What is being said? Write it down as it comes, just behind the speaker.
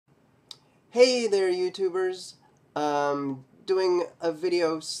Hey there, YouTubers. Doing a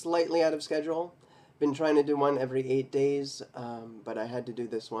video slightly out of schedule. Been trying to do one every 8 days, but I had to do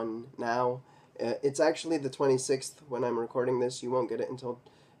this one now. It's actually the 26th when I'm recording this. You won't get it until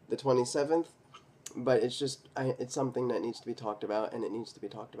the 27th, but it's something that needs to be talked about, and it needs to be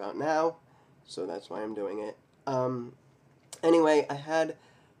talked about now, so that's why I'm doing it. Anyway, I had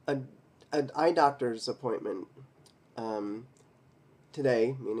a, an eye doctor's appointment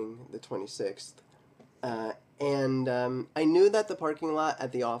today, meaning the 26th. And I knew that the parking lot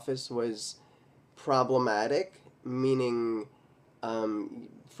at the office was problematic, meaning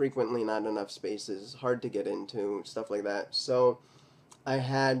frequently not enough spaces, hard to get into, stuff like that. So I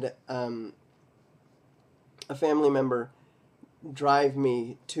had a family member drive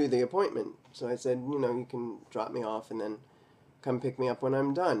me to the appointment. So I said, you can drop me off and then come pick me up when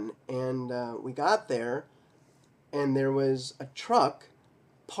I'm done. And we got there, and there was a truck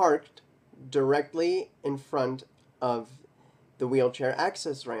parked directly in front of the wheelchair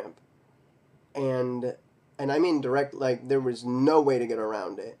access ramp. And I mean direct, like there was no way to get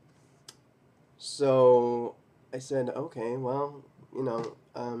around it. So I said, okay, well,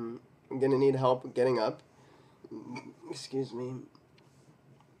 I'm gonna need help getting up. Excuse me.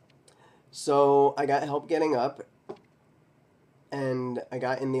 So I got help getting up, and I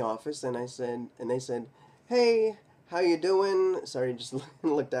got in the office, and they said, "Hey, how you doing?" Sorry, just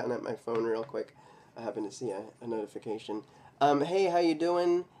looked down at my phone real quick. I happened to see a notification. Hey, how you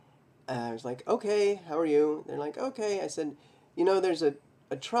doing? I was like, okay, how are you? They're like, okay. I said, there's a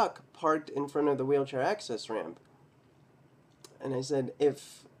truck parked in front of the wheelchair access ramp. And I said,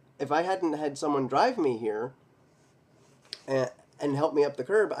 if I hadn't had someone drive me here and help me up the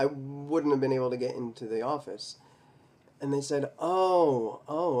curb, I wouldn't have been able to get into the office. And they said,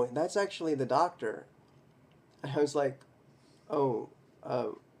 oh, that's actually the doctor. And I was like, oh, uh,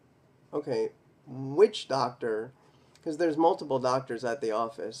 okay, which doctor? Because there's multiple doctors at the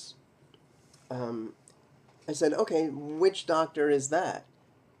office. I said, okay, which doctor is that?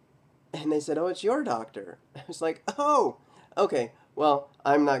 And they said, oh, it's your doctor. I was like, oh, okay, well,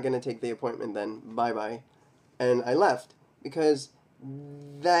 I'm not going to take the appointment then. Bye-bye. And I left because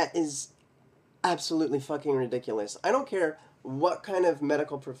that is absolutely fucking ridiculous. I don't care what kind of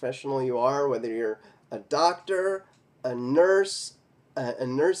medical professional you are, whether you're a doctor, a nurse, a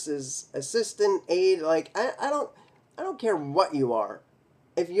nurse's assistant, aide, like, I don't care what you are.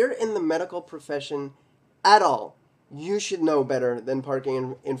 If you're in the medical profession at all, you should know better than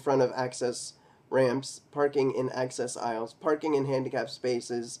parking in front of access ramps, parking in access aisles, parking in handicapped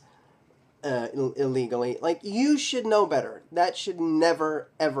spaces illegally. Like, you should know better. That should never,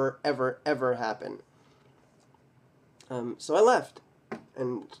 ever, ever, ever happen. So I left,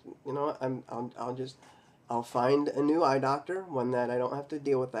 and I'll find a new eye doctor, one that I don't have to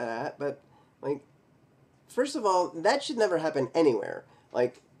deal with that at. But like, first of all, that should never happen anywhere.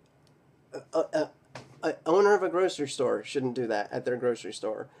 Like, a owner of a grocery store shouldn't do that at their grocery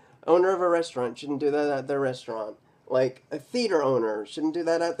store. Owner of a restaurant shouldn't do that at their restaurant. Like, a theater owner shouldn't do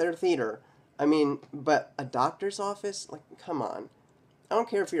that at their theater. I mean, but a doctor's office? Like, come on. I don't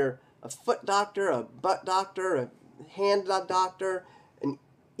care if you're a foot doctor, a butt doctor, a hand doctor, an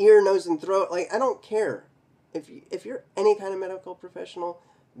ear, nose, and throat. Like, I don't care. If you're any kind of medical professional,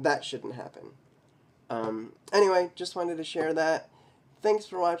 that shouldn't happen. Anyway, just wanted to share that. Thanks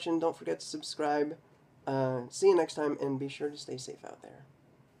for watching. Don't forget to subscribe. See you next time, and be sure to stay safe out there.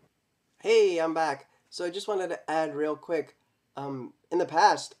 Hey, I'm back. So I just wanted to add real quick. In the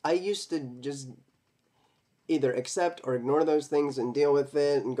past, I used to just either accept or ignore those things and deal with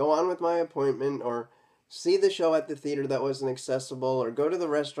it and go on with my appointment, or see the show at the theater that wasn't accessible, or go to the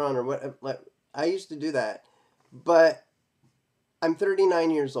restaurant, or what. Like, I used to do that. But I'm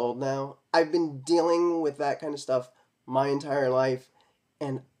 39 years old now. I've been dealing with that kind of stuff my entire life,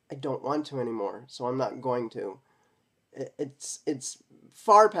 and I don't want to anymore, so I'm not going to. It's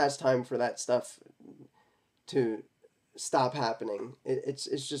far past time for that stuff to stop happening.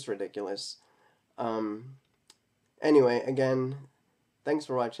 It's just ridiculous. Um, anyway, again, thanks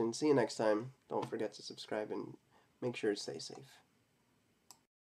for watching. See you next time. Don't forget to subscribe and make sure to stay safe.